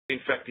In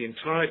fact, the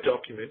entire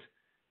document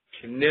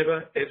can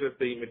never, ever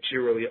be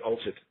materially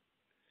altered.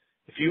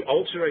 If you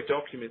alter a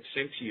document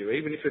sent to you,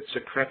 even if it's a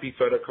crappy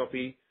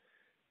photocopy,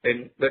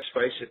 and let's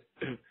face it,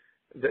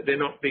 they're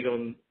not big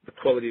on the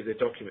quality of their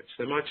documents.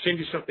 They might send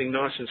you something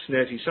nice and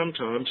snazzy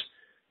sometimes,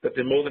 but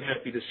they're more than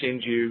happy to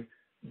send you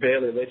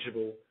barely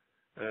legible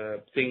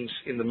things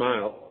in the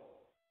mail.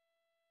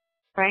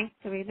 Frank,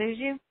 did we lose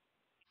you?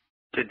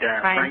 Did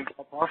Frank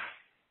drop off?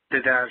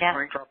 Did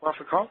Frank drop off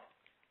the call?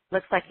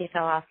 Looks like he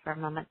fell off for a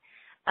moment.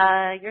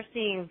 You're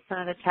seeing some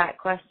of the chat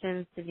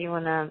questions. Did you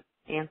want to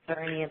answer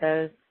any of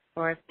those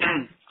for us?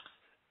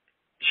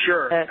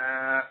 Sure.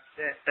 I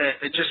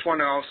just want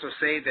to also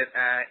say that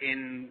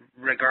in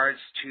regards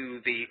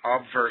to the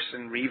obverse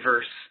and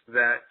reverse,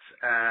 that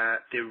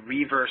the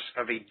reverse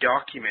of a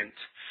document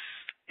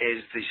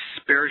is the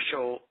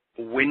spiritual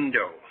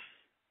window.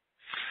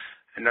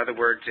 In other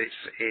words,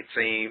 it's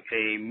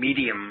a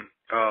medium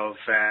of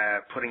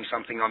putting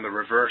something on the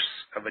reverse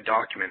of a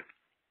document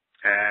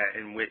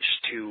in which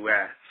to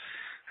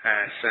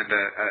send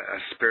a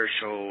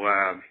spiritual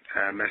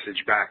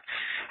message back.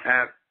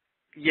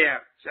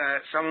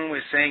 Someone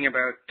was saying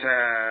about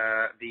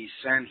the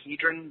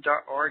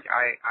Sanhedrin.org.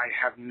 I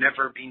have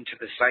never been to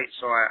the site,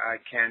 so I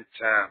can't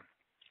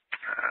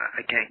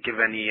give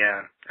any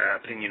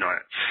opinion on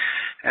it.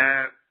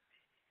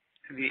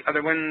 The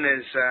other one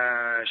is,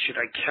 should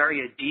I carry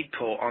a deed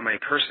poll on my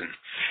person?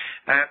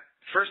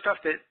 First off,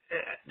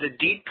 the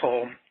deed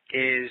poll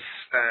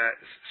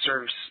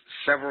serves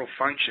several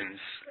functions,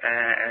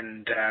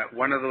 and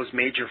one of those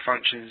major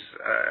functions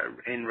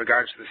in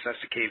regards to the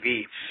Sesta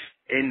KV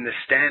in the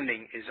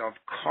standing is of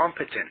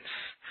competence.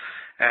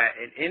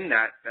 And in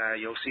that,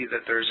 you'll see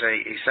that there's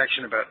a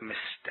section about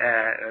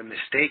a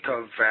mistake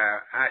of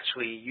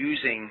actually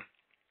using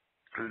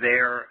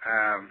their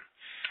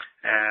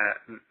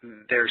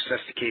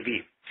Sesta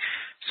KV.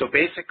 So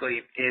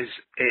basically,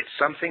 it's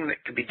something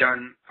that could be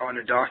done on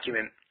a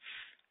document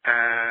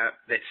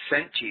that's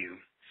sent to you,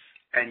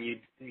 and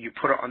you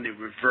put it on the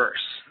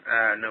reverse.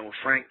 Now, when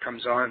Frank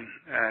comes on,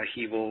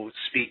 he will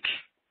speak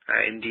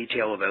in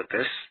detail about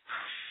this.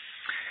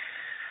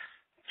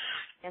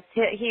 Yes,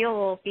 he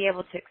will be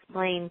able to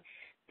explain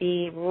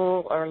the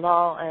rule or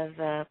law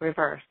of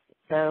reverse.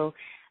 So,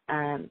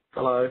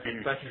 hello,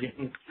 back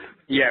again.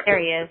 Yeah, there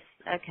he is.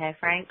 Okay,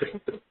 Frank.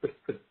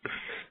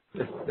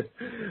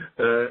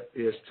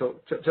 Yes,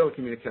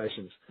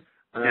 telecommunications.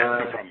 No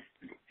problem.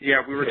 Yeah,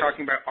 we were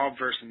talking about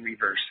obverse and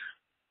reverse.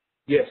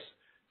 Yes.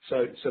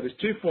 So there's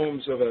two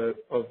forms of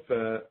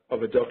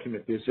a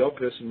document. There's the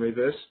obverse and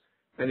reverse.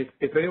 And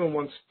if anyone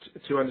wants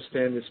to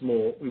understand this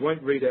more, we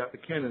won't read out the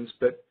canons,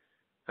 but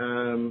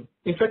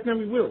in fact, no,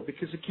 we will,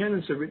 because the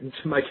canons are written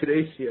to make it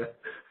easier.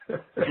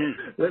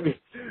 Let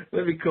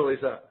me call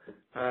this up.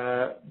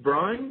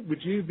 Brian,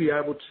 would you be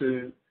able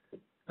to?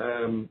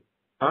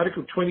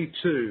 Article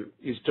 22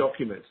 is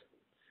document.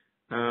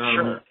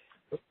 Sure.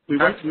 We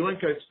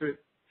won't go through.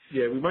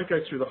 Yeah, we won't go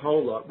through the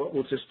whole lot. What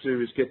we'll just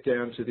do is get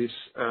down to this.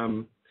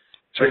 So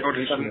go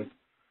to 7.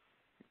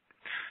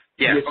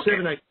 Yeah. Yeah, okay.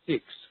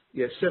 786.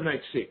 Yeah,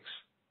 786.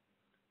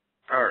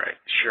 All right.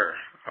 Sure.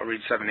 I'll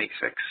read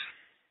 786.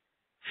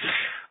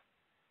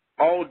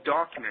 All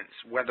documents,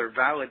 whether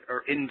valid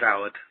or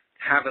invalid,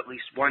 have at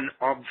least one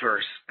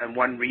obverse and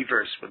one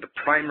reverse, with the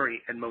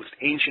primary and most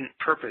ancient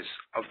purpose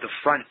of the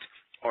front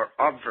or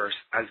obverse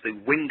as the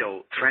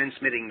window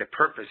transmitting the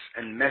purpose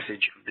and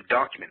message of the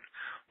document,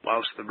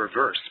 whilst the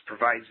reverse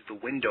provides the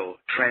window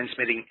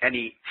transmitting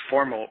any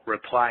formal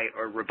reply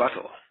or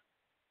rebuttal.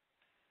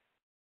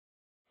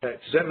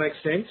 Does that make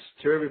sense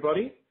to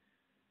everybody?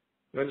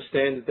 You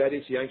understand that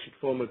is the ancient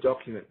form of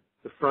document.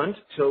 The front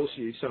tells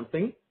you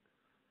something.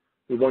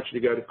 We want you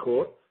to go to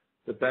court.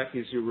 The back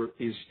is your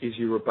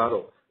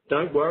rebuttal.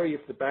 Don't worry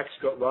if the back's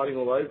got writing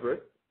all over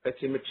it.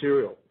 That's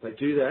immaterial. They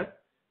do that.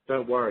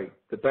 Don't worry.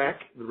 The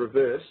back, the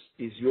reverse,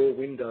 is your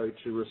window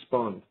to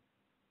respond.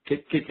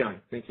 Keep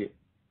going. Thank you.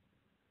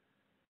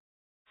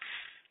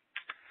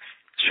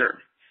 Sure.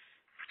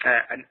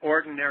 An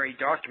ordinary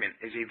document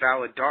is a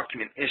valid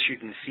document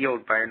issued and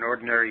sealed by an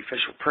ordinary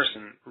official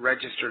person,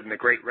 registered in the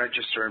Great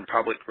Register and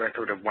Public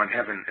Record of One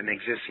Heaven, and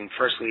existing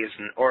firstly as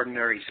an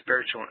ordinary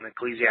spiritual and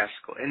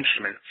ecclesiastical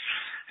instrument,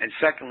 and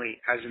secondly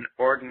as an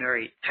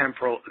ordinary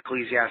temporal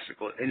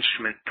ecclesiastical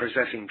instrument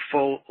possessing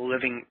full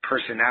living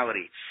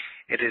personality.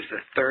 It is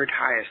the third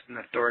highest and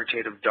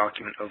authoritative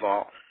document of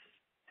all.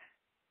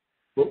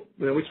 Well,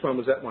 which one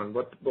was that one?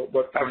 What that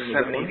was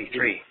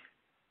 783.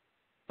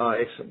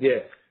 Excellent.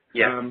 Yeah.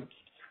 Yeah.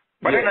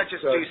 Why don't I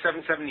just do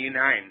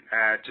 779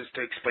 just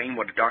to explain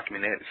what a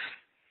document is?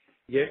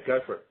 Yeah, go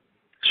for it.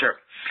 Sure.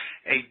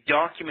 A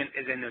document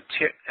is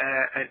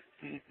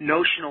a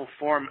notional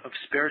form of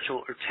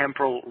spiritual or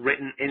temporal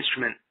written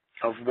instrument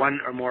of one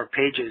or more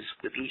pages,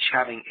 with each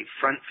having a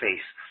front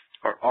face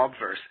or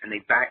obverse and a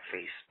back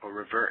face or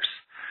reverse.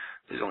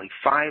 There's only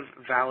 5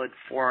 valid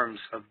forms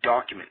of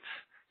documents: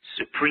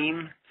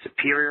 supreme,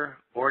 superior,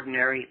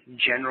 ordinary,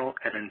 general,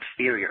 and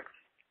inferior.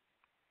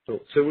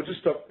 So we'll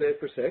just stop there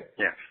for a sec.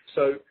 Yeah.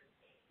 So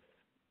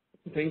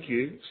Thank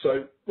you.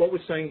 So what we're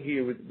saying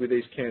here with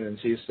these canons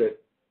is that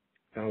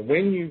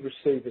when you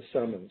receive a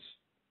summons,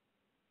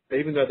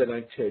 even though they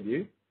don't tell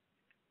you,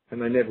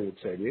 and they never will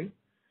tell you,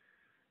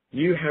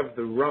 you have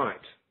the right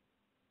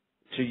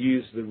to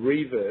use the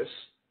reverse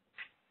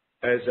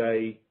as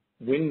a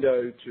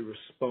window to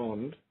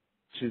respond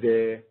to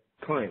their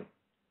claim.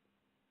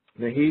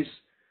 Now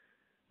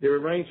there are a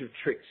range of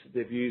tricks that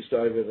they've used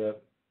over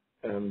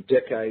the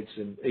decades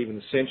and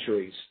even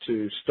centuries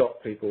to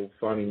stop people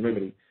finding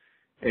remedy.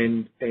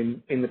 And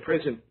in the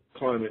present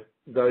climate,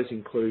 those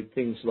include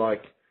things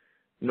like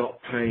not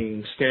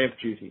paying stamp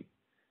duty,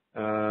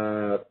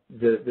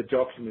 the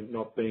document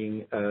not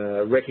being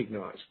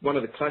recognised. One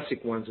of the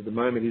classic ones at the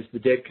moment is the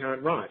dead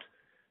can't write.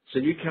 So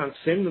you can't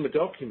send them a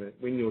document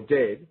when you're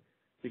dead,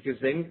 because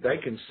then they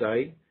can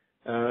say,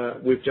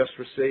 we've just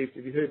received,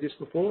 have you heard this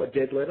before, a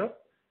dead letter?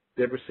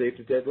 They've received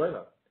a dead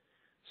letter.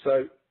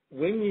 So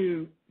when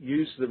you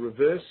use the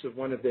reverse of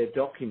one of their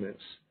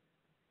documents,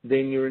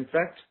 then you're in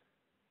fact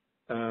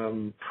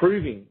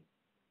proving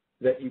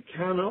that you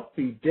cannot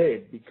be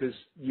dead, because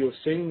you're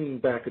sending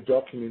back a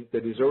document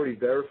that is already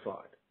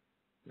verified.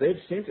 They've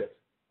sent it.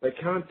 They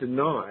can't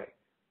deny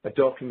a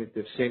document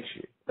they've sent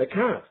you. They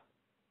can't.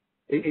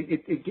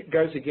 It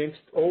goes against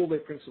all their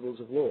principles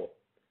of law.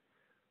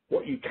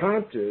 What you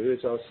can't do,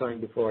 as I was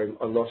saying before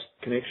I lost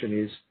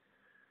connection, is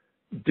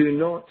do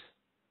not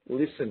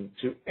listen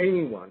to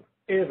anyone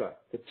ever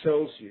that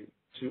tells you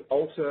to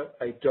alter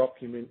a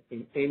document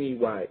in any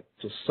way,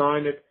 to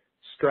sign it,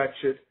 scratch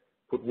it,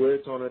 put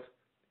words on it.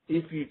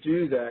 If you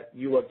do that,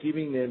 you are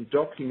giving them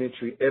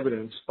documentary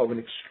evidence of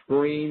an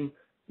extreme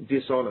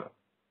dishonour.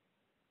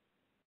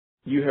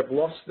 You have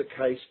lost the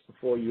case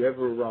before you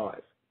ever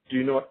arrive.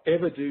 Do not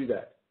ever do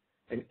that.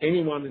 And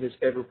anyone that has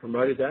ever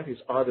promoted that has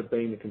either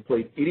been a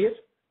complete idiot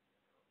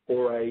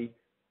or a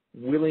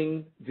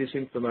willing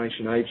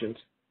disinformation agent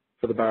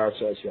for the Bar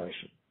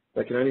Association.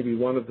 They can only be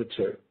one of the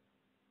two.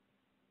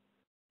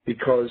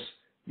 Because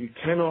you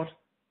cannot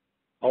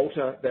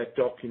alter that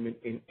document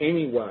in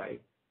any way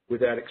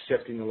without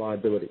accepting the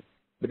liability.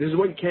 But this is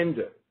what you can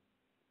do.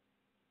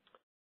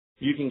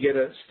 You can get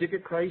a stick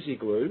of crazy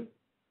glue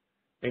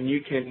and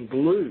you can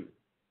glue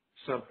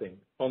something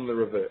on the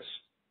reverse.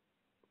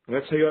 And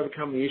that's how you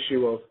overcome the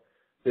issue of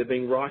there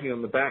being writing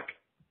on the back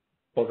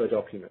of a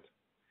document.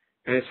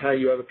 And it's how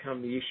you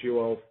overcome the issue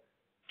of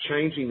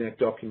changing that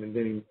document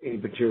in any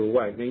material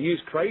way. Now, you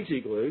use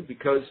crazy glue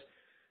because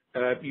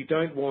you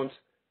don't want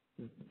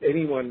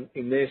anyone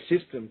in their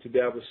system to be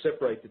able to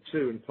separate the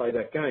two and play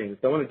that game.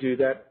 If they want to do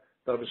that,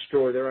 they'll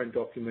destroy their own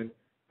document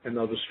and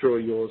they'll destroy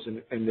yours,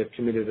 and they've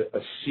committed a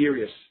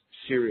serious,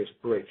 serious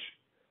breach,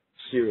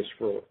 serious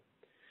fraud.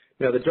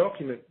 Now, the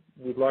document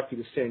we'd like you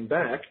to send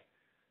back,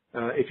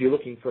 if you're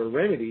looking for a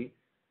remedy,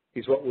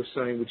 is what we're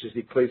saying, which is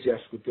the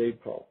ecclesiastical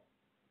deed poll.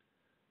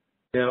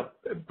 Now,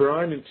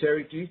 Brian and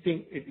Terry, do you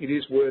think it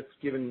is worth,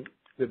 given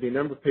there'll be a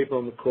number of people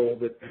on the call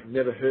that have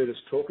never heard us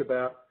talk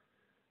about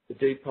the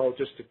deed poll,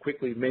 just to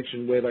quickly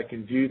mention where they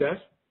can view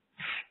that?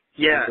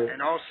 Yeah,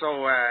 and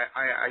also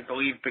I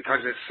believe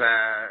because it's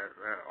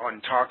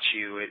on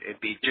TalkShoe,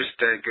 it'd be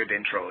just a good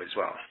intro as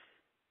well.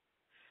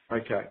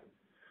 Okay.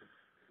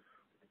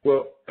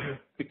 Well,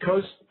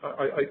 because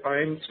I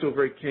am still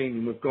very keen,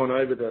 and we've gone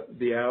over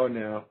the hour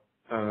now,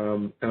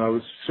 and I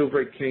was still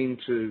very keen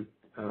to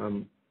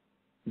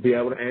be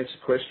able to answer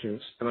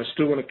questions, and I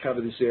still want to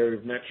cover this area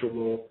of natural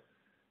law,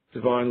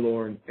 divine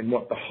law, and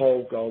what the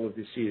whole goal of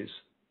this is.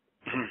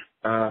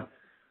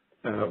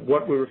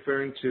 What we're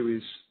referring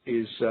to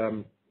is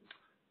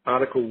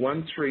Article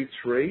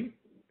 133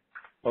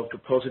 of the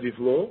Positive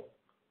Law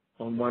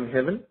on One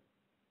Heaven,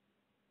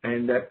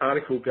 and that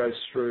article goes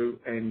through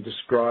and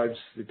describes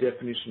the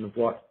definition of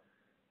what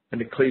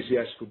an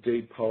ecclesiastical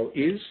deed poll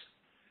is.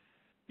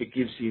 It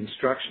gives the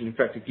instruction, in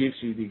fact, it gives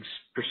you the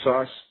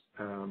precise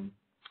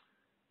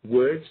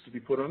words to be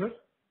put on it,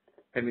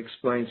 and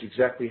explains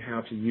exactly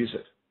how to use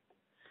it.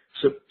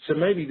 So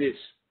maybe this,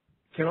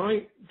 can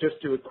I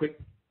just do a quick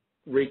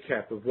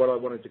recap of what I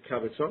wanted to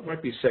cover? So it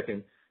might be a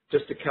second,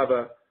 just to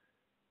cover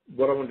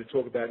what I wanted to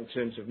talk about in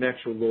terms of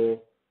natural law,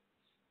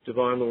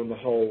 divine law, and the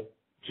whole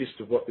gist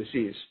of what this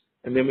is.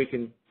 And then we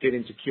can get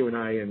into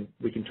Q&A and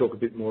we can talk a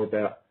bit more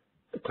about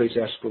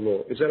ecclesiastical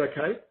law. Is that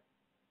okay?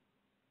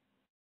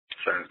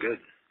 Sounds good.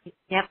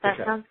 Yep, that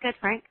sounds good,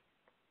 Frank.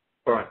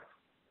 All right.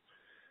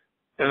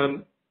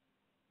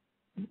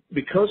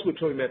 Because we're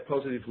talking about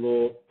positive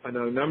law, I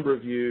know a number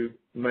of you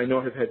may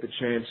not have had the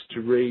chance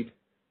to read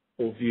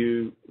or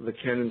view the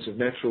canons of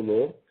natural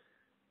law,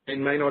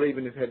 and may not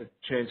even have had a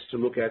chance to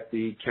look at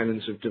the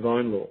canons of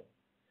divine law.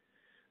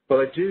 But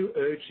I do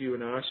urge you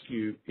and ask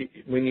you,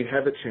 when you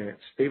have a chance,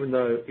 even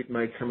though it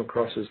may come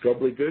across as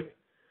gobbledygook,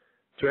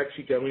 to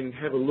actually go in and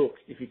have a look,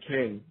 if you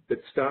can, but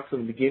start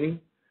from the beginning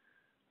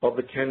of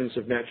the canons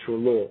of natural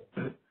law.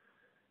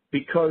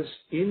 Because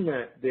in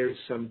that there is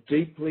some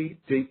deeply,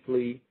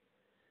 deeply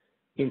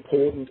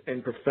important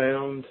and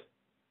profound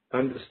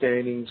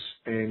understandings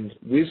and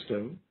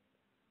wisdom,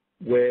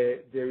 where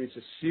there is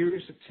a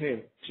serious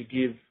attempt to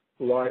give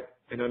light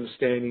and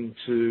understanding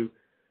to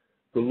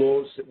the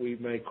laws that we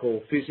may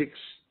call physics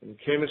and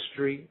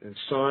chemistry and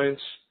science,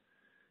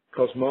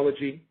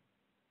 cosmology,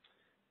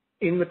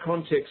 in the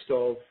context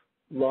of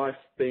life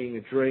being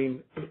a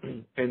dream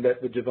and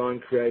that the divine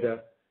creator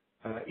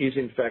is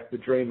in fact the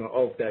dreamer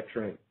of that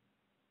dream.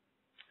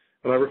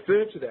 And I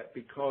refer to that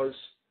because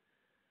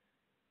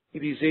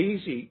it is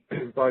easy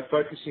by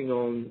focusing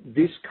on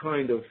this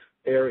kind of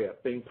area,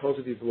 being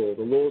positive law,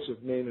 the laws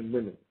of men and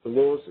women, the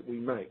laws that we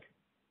make,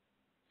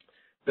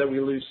 that we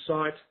lose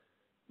sight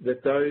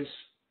that those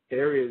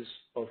areas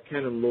of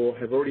canon law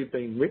have already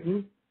been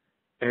written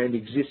and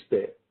exist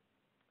there.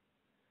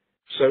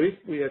 So if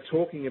we are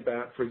talking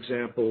about, for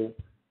example,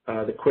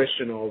 the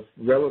question of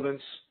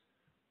relevance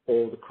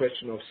or the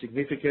question of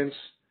significance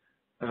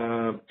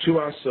to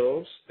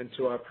ourselves and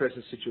to our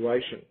present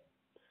situation,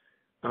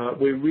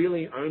 we're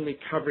really only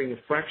covering a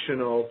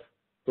fraction of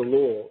the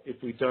law if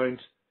we don't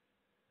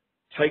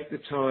take the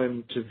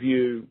time to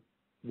view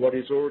what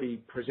is already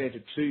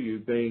presented to you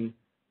being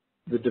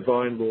the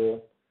divine law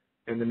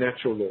and the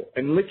natural law,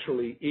 and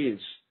literally is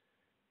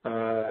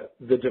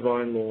the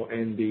divine law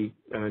and the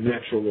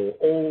natural law,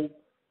 all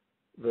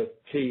the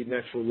key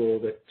natural law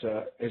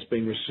that has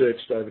been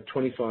researched over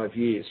 25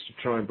 years to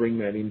try and bring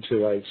that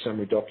into a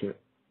summary document.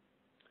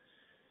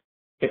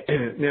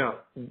 Now,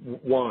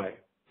 why?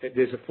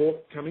 There's a fourth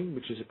coming,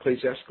 which is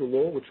ecclesiastical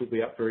law, which will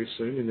be up very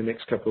soon in the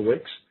next couple of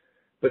weeks.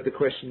 But the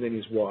question then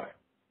is why?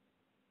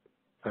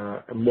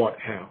 And what,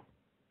 how?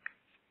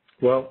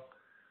 Well,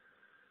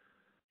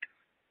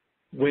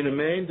 when a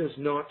man does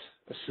not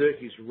assert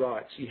his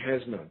rights, he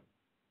has none.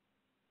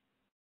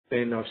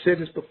 And I've said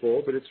this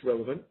before, but it's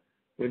relevant.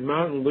 When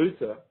Martin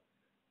Luther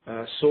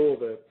saw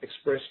the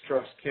Express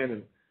Trust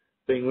Canon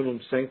being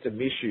Unum Sanctum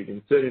issued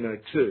in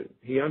 1302,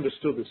 he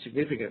understood the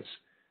significance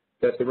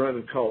that the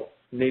Roman cult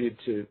needed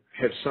to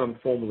have some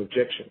formal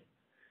objection.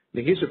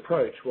 Now, his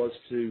approach was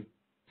to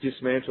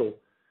dismantle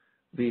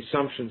the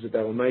assumptions that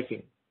they were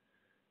making.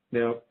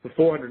 Now, the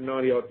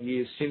 490-odd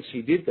years since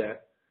he did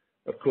that,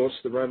 of course,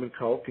 the Roman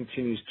cult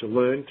continues to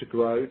learn, to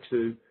grow,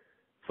 to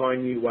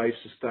find new ways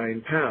to stay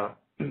in power,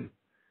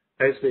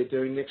 as they're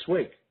doing next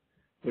week,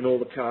 when all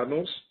the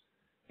cardinals,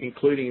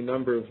 including a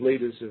number of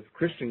leaders of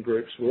Christian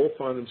groups, will all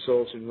find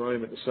themselves in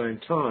Rome at the same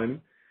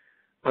time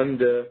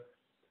under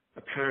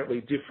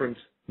apparently different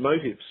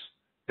motives.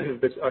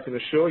 But I can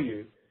assure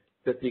you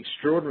that the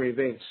extraordinary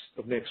events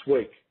of next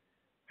week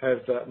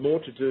have more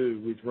to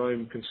do with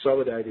Rome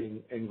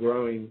consolidating and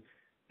growing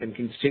and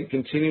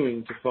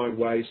continuing to find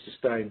ways to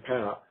stay in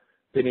power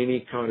than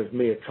any kind of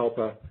mea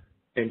culpa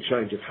and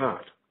change of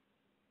heart.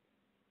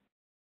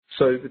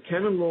 So the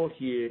canon law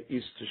here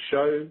is to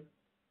show,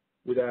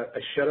 without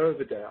a shadow of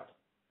a doubt,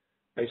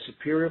 a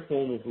superior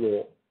form of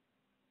law,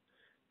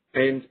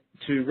 and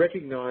to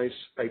recognize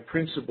a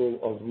principle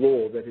of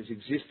law that has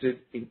existed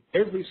in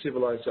every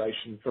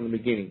civilization from the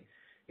beginning.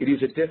 It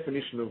is a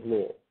definition of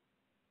law.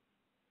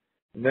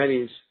 And that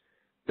is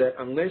that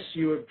unless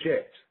you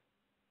object,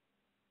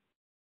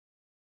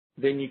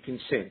 then you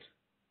consent.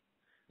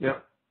 Now,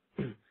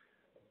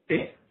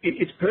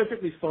 it's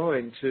perfectly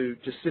fine to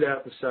sit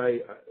out and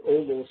say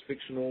all law's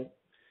fictional,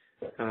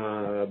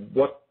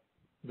 what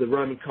the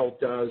Roman cult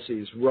does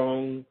is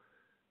wrong,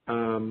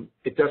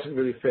 it doesn't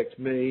really affect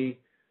me,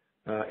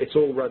 it's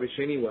all rubbish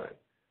anyway.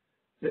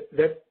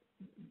 That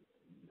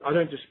I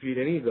don't dispute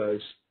any of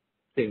those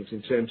things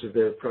in terms of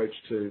their approach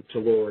to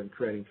law and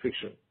creating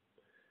fiction.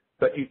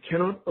 But you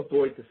cannot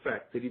avoid the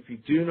fact that if you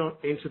do not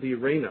enter the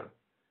arena,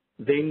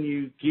 then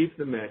you give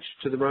the match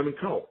to the Roman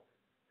cult.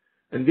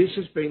 And this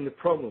has been the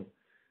problem.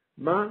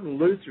 Martin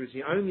Luther is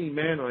the only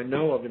man I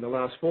know of in the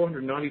last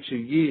 492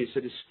 years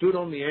that has stood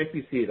on the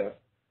amphitheatre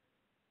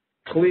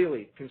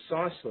clearly,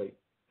 concisely,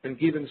 and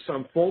given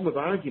some form of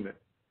argument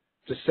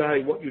to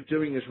say what you're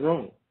doing is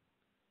wrong.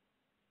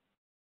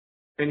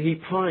 And he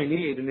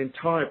pioneered an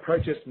entire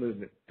protest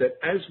movement that,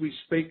 as we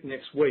speak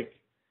next week,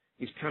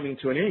 is coming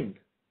to an end.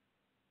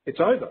 It's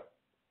over.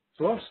 It's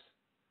lost.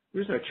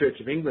 There is no Church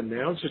of England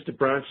now. It's just a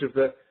branch of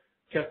the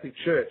Catholic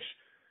Church.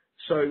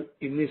 So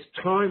in this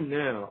time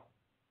now,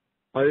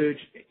 I urge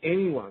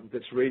anyone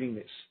that's reading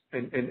this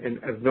and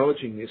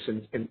acknowledging this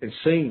and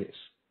seeing this,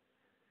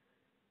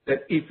 that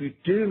if you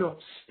do not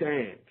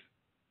stand,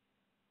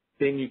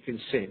 then you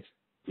consent.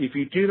 If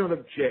you do not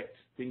object,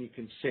 then you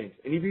consent.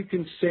 And if you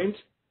consent,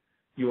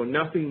 you are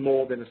nothing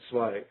more than a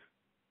slave.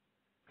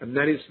 And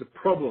that is the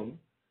problem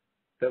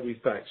that we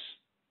face.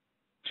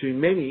 Too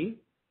many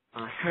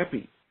are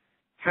happy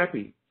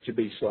to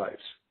be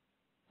slaves,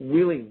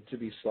 willing to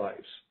be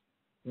slaves,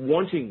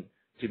 wanting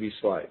to be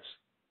slaves.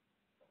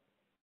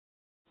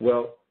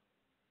 Well,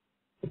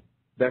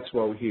 that's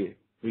why we're here.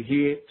 We're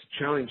here to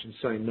challenge and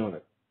say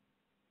no.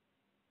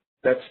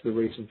 That's the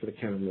reason for the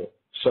canon law.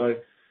 So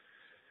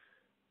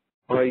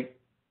I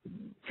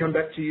come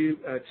back to you,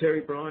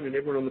 Terry, Brian, and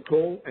everyone on the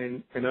call,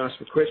 and ask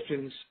for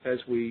questions as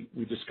we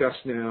discuss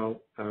now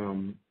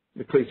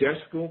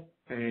ecclesiastical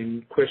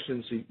and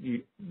questions that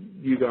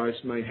you guys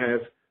may have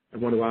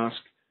and want to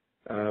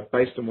ask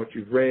based on what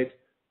you've read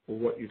or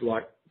what you'd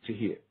like to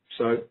hear.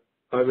 So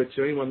over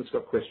to anyone that's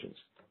got questions.